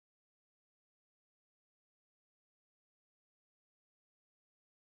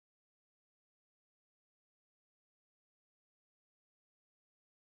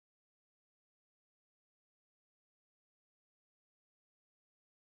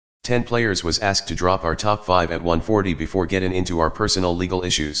10Players was asked to drop our top 5 at 140 before getting into our personal legal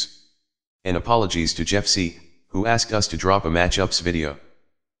issues. And apologies to Jeff C, who asked us to drop a matchups video.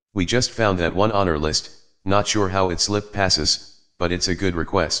 We just found that one on our list, not sure how it slipped passes, but it's a good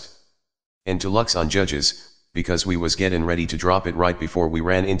request. And to Lux on judges, because we was getting ready to drop it right before we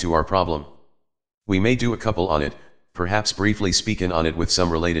ran into our problem. We may do a couple on it, perhaps briefly speaking on it with some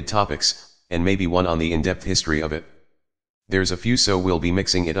related topics, and maybe one on the in-depth history of it. There's a few, so we'll be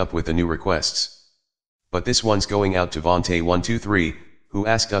mixing it up with the new requests. But this one's going out to Vontae123, who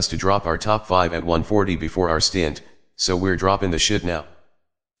asked us to drop our top 5 at 140 before our stint, so we're dropping the shit now.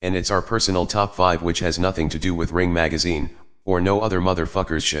 And it's our personal top 5, which has nothing to do with Ring Magazine, or no other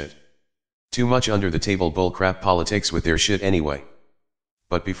motherfuckers shit. Too much under the table bullcrap politics with their shit anyway.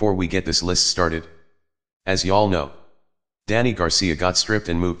 But before we get this list started, as y'all know, Danny Garcia got stripped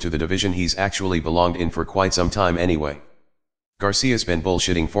and moved to the division he's actually belonged in for quite some time anyway. Garcia's been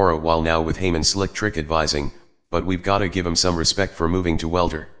bullshitting for a while now with Heyman's slick trick advising, but we've gotta give him some respect for moving to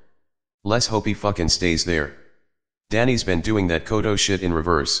welter. Let's hope he fucking stays there. Danny's been doing that Cotto shit in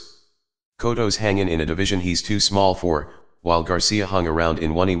reverse. Cotto's hanging in a division he's too small for, while Garcia hung around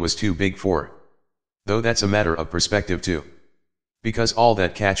in one he was too big for. Though that's a matter of perspective too. Because all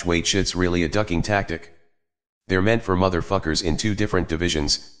that catch weight shit's really a ducking tactic. They're meant for motherfuckers in two different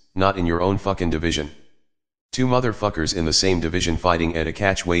divisions, not in your own fucking division. Two motherfuckers in the same division fighting at a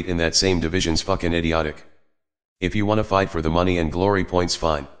catch weight in that same division's fucking idiotic. If you wanna fight for the money and glory points,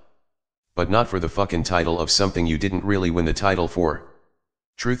 fine. But not for the fucking title of something you didn't really win the title for.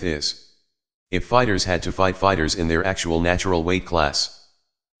 Truth is, if fighters had to fight fighters in their actual natural weight class,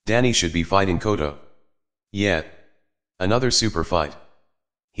 Danny should be fighting Cotto. Yeah. Another super fight.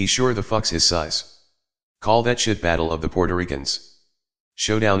 He sure the fuck's his size. Call that shit Battle of the Puerto Ricans.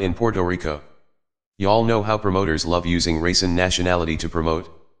 Showdown in Puerto Rico. Y'all know how promoters love using race and nationality to promote.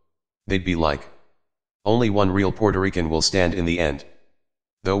 They'd be like, only one real Puerto Rican will stand in the end.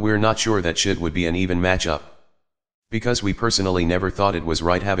 Though we're not sure that shit would be an even matchup. Because we personally never thought it was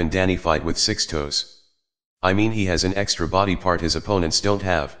right having Danny fight with 6 toes. I mean, he has an extra body part his opponents don't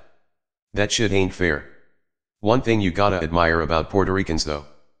have. That shit ain't fair. One thing you gotta admire about Puerto Ricans though.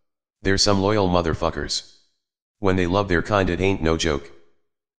 They're some loyal motherfuckers. When they love their kind, it ain't no joke.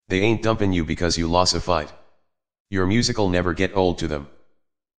 They ain't dumping you because you lost a fight. Your music'll never get old to them.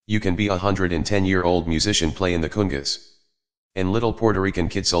 You can be a 110-year-old musician playing the congas. And little Puerto Rican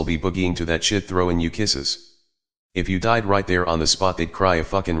kids'll be boogieing to that shit, throwing you kisses. If you died right there on the spot, they'd cry a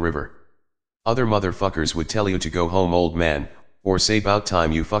fucking river. Other motherfuckers would tell you to go home, old man, or say 'bout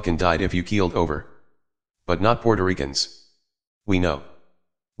time you fucking died if you keeled over. But not Puerto Ricans. We know.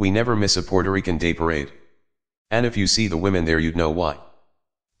 We never miss a Puerto Rican Day parade. And if you see the women there, you'd know why.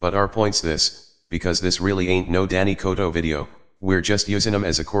 But our point's this, because this really ain't no Danny Cotto video, we're just using him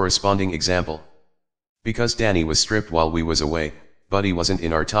as a corresponding example. Because Danny was stripped while we was away, but he wasn't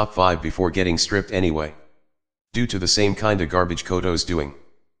in our top 5 before getting stripped anyway. Due to the same kinda garbage Cotto's doing.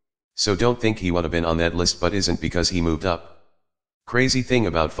 So don't think he would've been on that list but isn't because he moved up. Crazy thing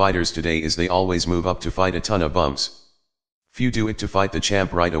about fighters today is they always move up to fight a ton of bums. Few do it to fight the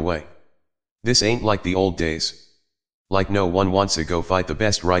champ right away. This ain't like the old days. Like no one wants to go fight the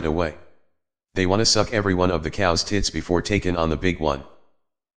best right away. They wanna suck every one of the cow's tits before taking on the big one.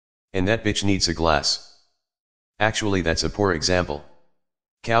 And that bitch needs a glass. Actually, that's a poor example.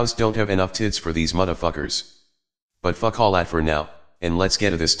 Cows don't have enough tits for these motherfuckers. But fuck all that for now, and let's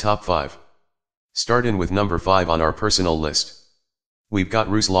get to this top 5. Starting with number 5 on our personal list. We've got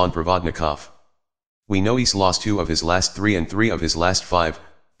Ruslan Provodnikov. We know he's lost 2 of his last 3 and 3 of his last 5,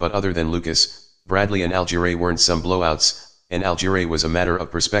 but other than Lucas, Bradley and Algieri weren't some blowouts, and Algieri was a matter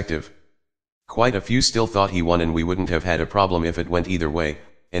of perspective. Quite a few still thought he won, and we wouldn't have had a problem if it went either way,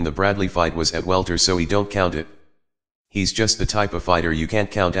 and the Bradley fight was at welter, so he don't count it. He's just the type of fighter you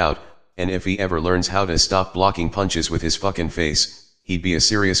can't count out, and if he ever learns how to stop blocking punches with his fucking face, he'd be a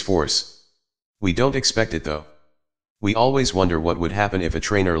serious force. We don't expect it though. We always wonder what would happen if a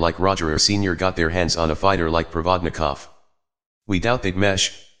trainer like Roger or Sr. got their hands on a fighter like Provodnikov. We doubt they'd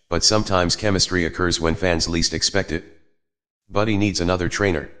mesh, but sometimes chemistry occurs when fans least expect it. But he needs another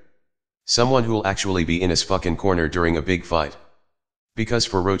trainer. Someone who'll actually be in his fucking corner during a big fight. Because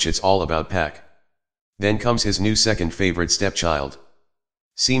for Roach it's all about pack. Then comes his new second favorite stepchild.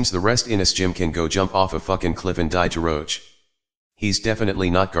 Seems the rest in his gym can go jump off a fucking cliff and die to Roach. He's definitely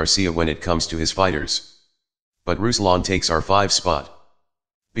not Garcia when it comes to his fighters. But Ruslan takes our 5 spot.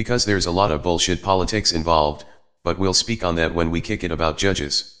 Because there's a lot of bullshit politics involved, but we'll speak on that when we kick it about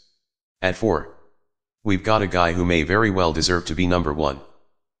judges. At 4. We've got a guy who may very well deserve to be number 1.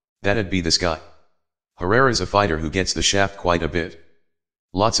 That'd be this guy. Herrera's a fighter who gets the shaft quite a bit.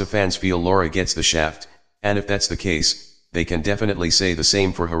 Lots of fans feel Laura gets the shaft, and if that's the case, they can definitely say the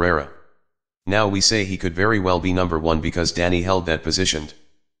same for Herrera. Now we say he could very well be number 1 because Danny held that position.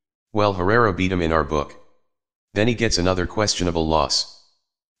 Well, Herrera beat him in our book. Then he gets another questionable loss.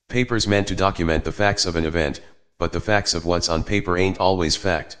 Paper's meant to document the facts of an event, but the facts of what's on paper ain't always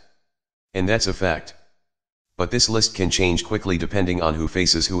fact. And that's a fact. But this list can change quickly depending on who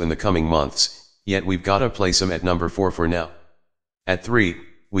faces who in the coming months, yet we've gotta place him at number 4 for now. At 3,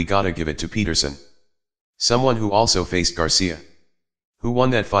 we gotta give it to Peterson. Someone who also faced Garcia. Who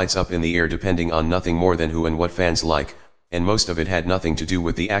won that fight's up in the air depending on nothing more than who and what fans like, and most of it had nothing to do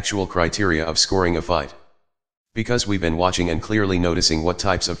with the actual criteria of scoring a fight. Because we've been watching and clearly noticing what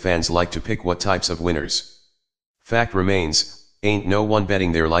types of fans like to pick what types of winners. Fact remains, ain't no one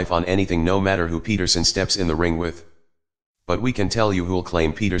betting their life on anything no matter who Peterson steps in the ring with. But we can tell you who'll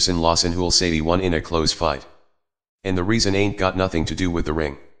claim Peterson lost and who'll say he won in a close fight. And the reason ain't got nothing to do with the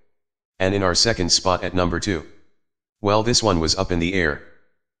ring. And in our second spot at number 2. Well, this one was up in the air.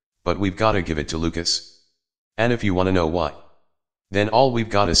 But we've gotta give it to Lucas. And if you wanna know why, then all we've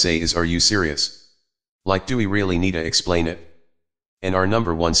gotta say is, are you serious? Like, do we really need to explain it? And our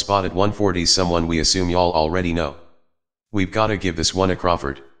number 1 spot at 140 is someone we assume y'all already know. We've gotta give this one to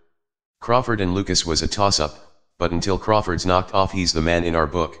Crawford. Crawford and Lucas was a toss-up, but until Crawford's knocked off he's the man in our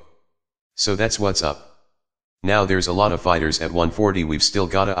book. So that's what's up. Now there's a lot of fighters at 140 we've still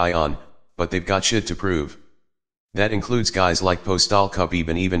gotta eye on, but they've got shit to prove. That includes guys like Postal, Khabib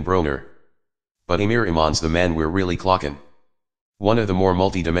and even Broner. But Amir Iman's the man we're really clocking. One of the more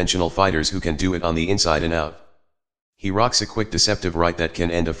multi-dimensional fighters who can do it on the inside and out. He rocks a quick deceptive right that can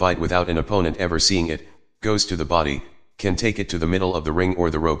end a fight without an opponent ever seeing it, goes to the body, can take it to the middle of the ring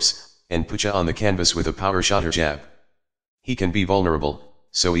or the ropes, and put ya on the canvas with a power shot or jab. He can be vulnerable,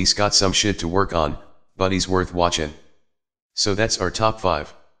 so he's got some shit to work on, but he's worth watching. So that's our top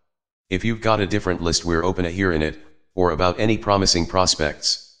 5. If you've got a different list we're open to hearing it, or about any promising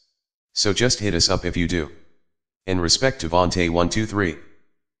prospects. So just hit us up if you do. In respect to Vontae 123.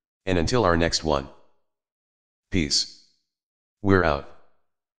 And until our next one. Peace. We're out.